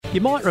You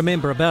might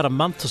remember about a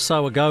month or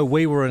so ago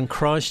we were in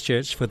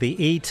Christchurch for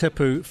the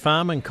E-Tipu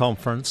Farming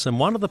Conference, and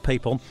one of the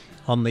people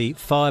on the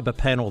fibre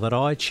panel that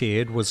I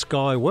chaired was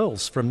Guy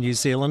Wills from New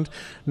Zealand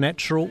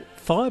Natural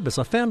Fibres.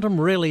 I found him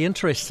really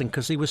interesting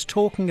because he was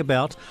talking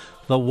about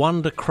the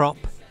wonder crop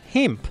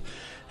hemp.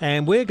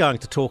 And we're going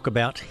to talk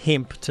about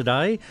hemp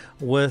today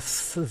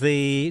with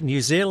the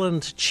New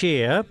Zealand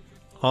chair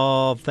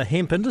of the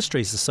Hemp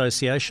Industries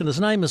Association. His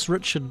name is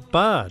Richard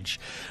Barge.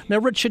 Now,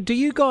 Richard, do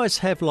you guys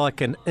have like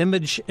an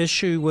image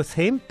issue with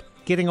hemp,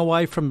 getting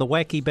away from the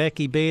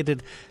wacky-backy,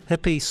 bearded,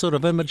 hippie sort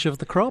of image of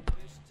the crop?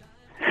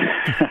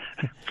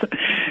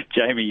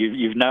 Jamie,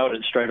 you've nailed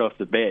it straight off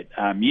the bat.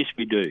 Yes,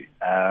 we do.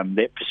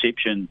 That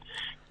perception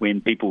when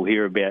people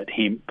hear about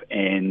hemp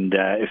and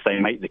if they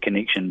make the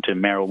connection to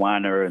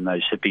marijuana and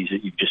those hippies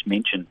that you've just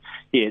mentioned,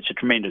 yeah, it's a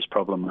tremendous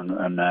problem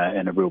and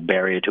a real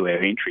barrier to our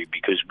entry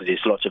because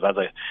there's lots of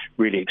other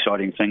really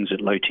exciting things that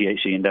low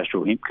THC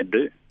industrial hemp can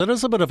do. It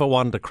is a bit of a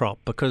wonder crop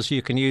because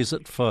you can use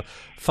it for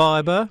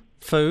fibre,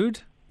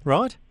 food,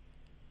 right?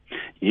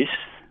 Yes.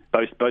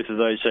 Both of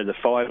those. So the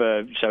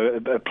fibre, so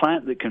a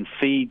plant that can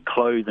feed,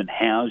 clothe and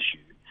house you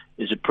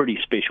is a pretty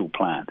special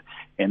plant.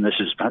 And this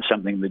is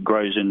something that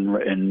grows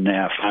in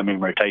our farming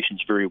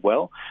rotations very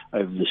well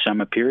over the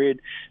summer period.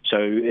 So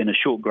in a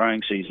short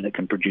growing season, it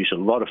can produce a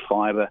lot of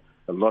fibre,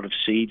 a lot of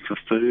seed for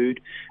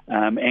food,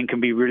 and can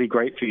be really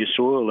great for your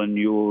soil and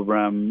your,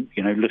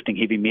 lifting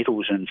heavy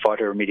metals and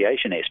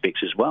phytoremediation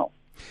aspects as well.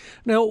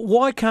 Now,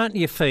 why can't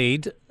you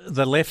feed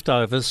the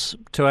leftovers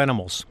to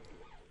animals?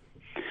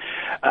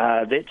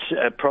 That's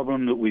a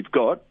problem that we've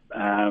got.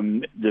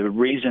 The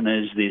reason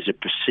is there's a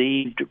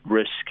perceived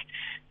risk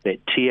that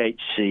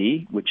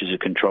THC, which is a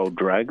controlled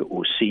drug,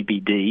 or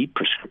CBD,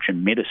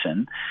 prescription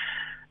medicine,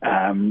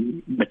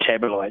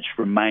 metabolites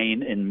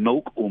remain in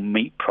milk or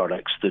meat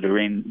products that are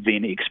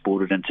then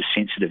exported into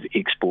sensitive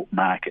export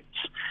markets.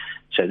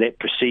 So that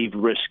perceived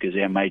risk is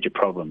our major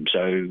problem. So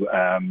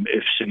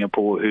if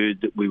Singapore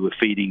heard that we were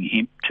feeding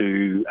hemp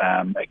to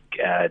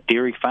a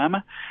dairy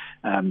farmer,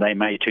 they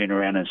may turn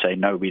around and say,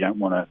 no, we don't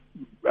want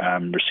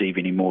to receive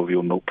any more of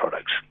your milk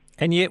products.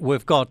 And yet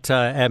we've got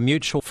our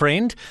mutual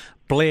friend,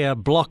 Blair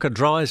Blocker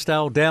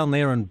Drysdale, down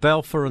there in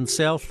Balfour and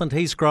Southland.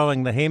 He's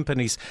growing the hemp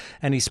and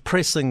he's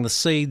pressing the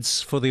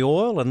seeds for the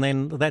oil, and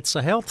then that's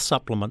a health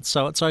supplement,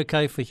 so it's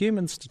okay for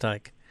humans to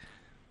take.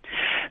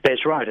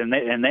 That's right, and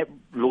that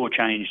law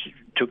change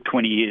took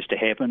 20 years to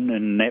happen,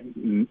 and that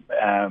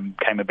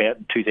came about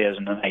in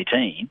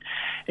 2018.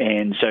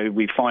 And so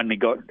we finally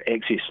got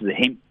access to the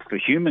hemp for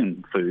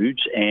human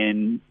foods,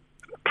 and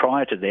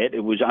prior to that,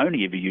 it was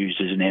only ever used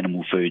as an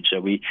animal food.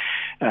 So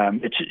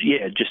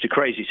it's just a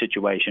crazy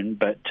situation,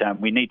 but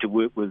we need to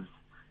work with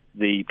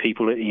the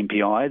people at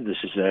MPI, this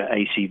is the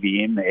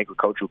ACVM, the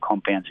Agricultural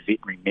Compounds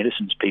Veterinary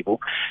Medicines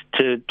people,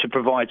 to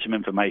provide some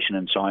information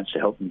and science to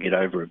help them get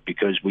over it,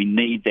 because we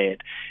need that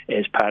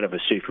as part of a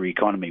circular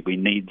economy. We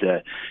need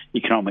the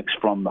economics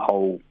from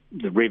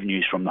the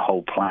revenues from the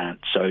whole plant.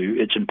 So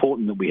it's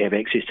important that we have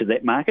access to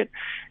that market,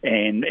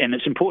 and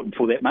it's important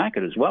for that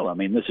market as well. I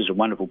mean, this is a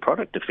wonderful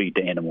product to feed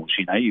to animals.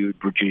 You know, you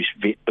would reduce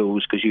vet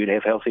bills because you'd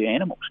have healthier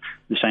animals,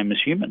 the same as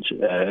humans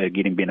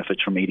getting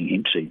benefits from eating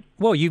hemp seed.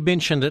 Well, you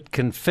mentioned it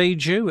can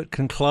feed you, it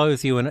can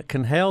clothe you, and it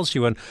can house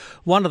you. And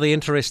one of the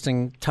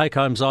interesting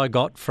take-homes I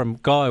got from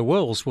Guy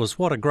Wills was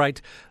what a great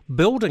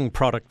building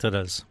product it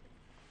is.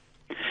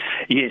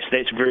 Yes,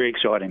 that's very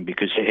exciting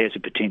because it has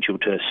the potential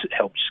to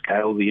help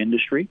scale the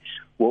industry.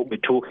 What we're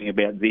talking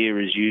about there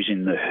is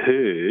using the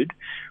herd,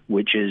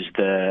 which is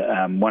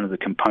the one of the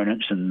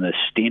components in the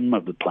stem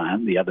of the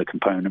plant, the other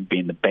component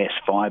being the bast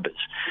fibres.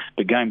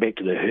 But going back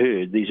to the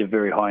herd, these are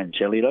very high in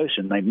cellulose,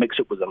 and they mix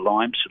it with a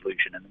lime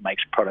solution, and it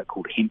makes a product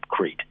called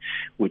hempcrete,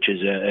 which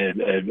is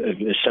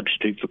a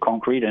substitute for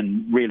concrete,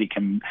 and really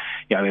can,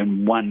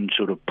 in one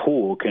sort of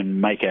pour, can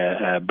make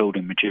a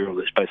building material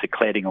that's both a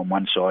cladding on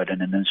one side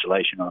and an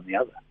insulation on the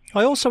other.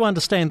 I also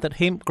understand that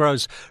hemp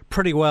grows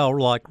pretty well,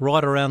 like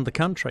right around the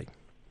country.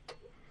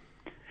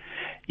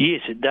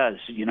 Yes, it does.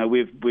 You know,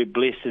 we're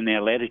blessed in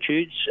our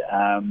latitudes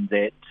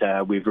that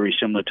we're very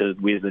similar to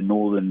where the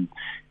northern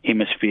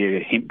hemisphere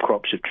hemp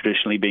crops have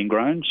traditionally been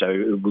grown. So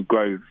it would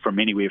grow from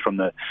anywhere from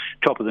the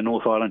top of the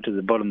North Island to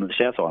the bottom of the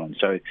South Island.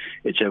 So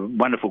it's a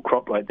wonderful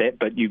crop like that,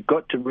 but you've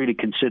got to really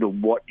consider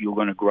what you're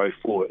going to grow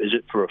for. Is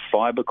it for a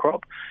fibre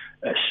crop,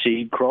 a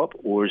seed crop,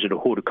 or is it a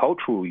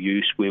horticultural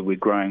use where we're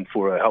growing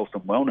for a health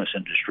and wellness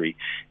industry?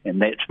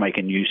 And that's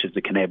making use of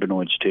the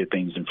cannabinoids,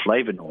 terpenes and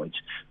flavonoids,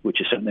 which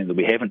is something that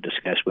we haven't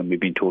discussed when we've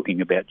been talking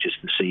about just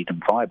the seed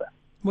and fibre.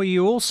 Well,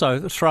 you're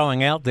also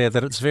throwing out there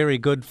that it's very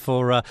good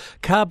for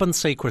carbon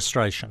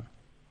sequestration.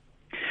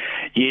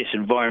 Yes,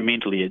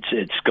 environmentally,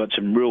 it's got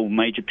some real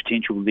major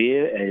potential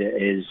there,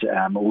 as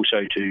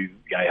also to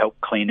help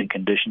clean and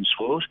condition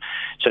soils.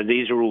 So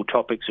these are all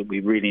topics that we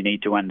really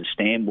need to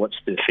understand. What's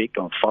the effect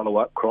on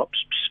follow-up crops,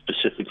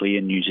 specifically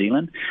in New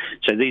Zealand?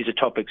 So these are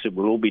topics that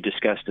will all be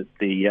discussed at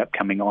the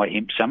upcoming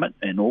iHemp Summit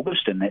in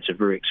August, and that's a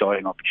very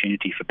exciting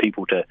opportunity for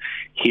people to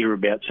hear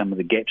about some of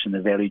the gaps in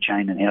the value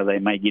chain and how they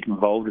may get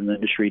involved in the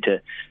industry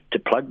to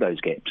plug those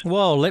gaps.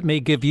 Well, let me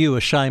give you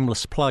a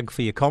shameless plug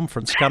for your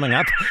conference coming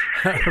up,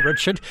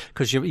 Richard,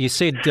 because you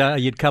said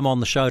you'd come on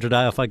the show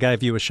today if I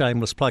gave you a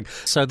shameless plug.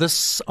 So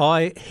this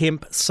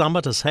iHemp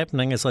Summit is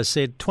happening, as I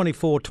said,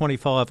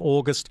 24-25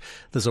 August.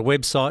 There's a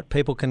website.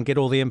 People can get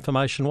all the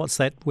information. What's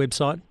that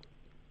website?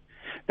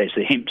 That's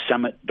the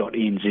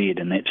hempsummit.nz,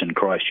 and that's in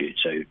Christchurch,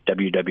 so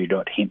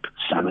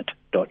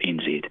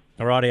www.hempsummit.nz.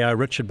 Alrighty,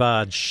 Richard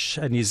Barge,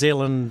 a New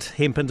Zealand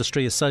Hemp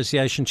Industry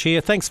Association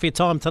Chair. Thanks for your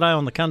time today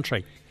on The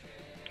Country.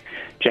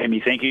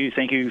 Jamie, thank you.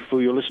 Thank you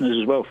for your listeners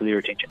as well for their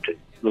attention too.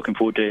 Looking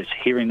forward to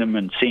hearing them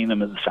and seeing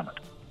them at the summit.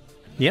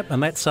 Yep,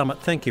 and that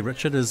summit, thank you,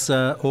 Richard, is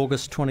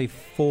August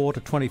 24 to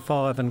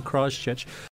 25 in Christchurch.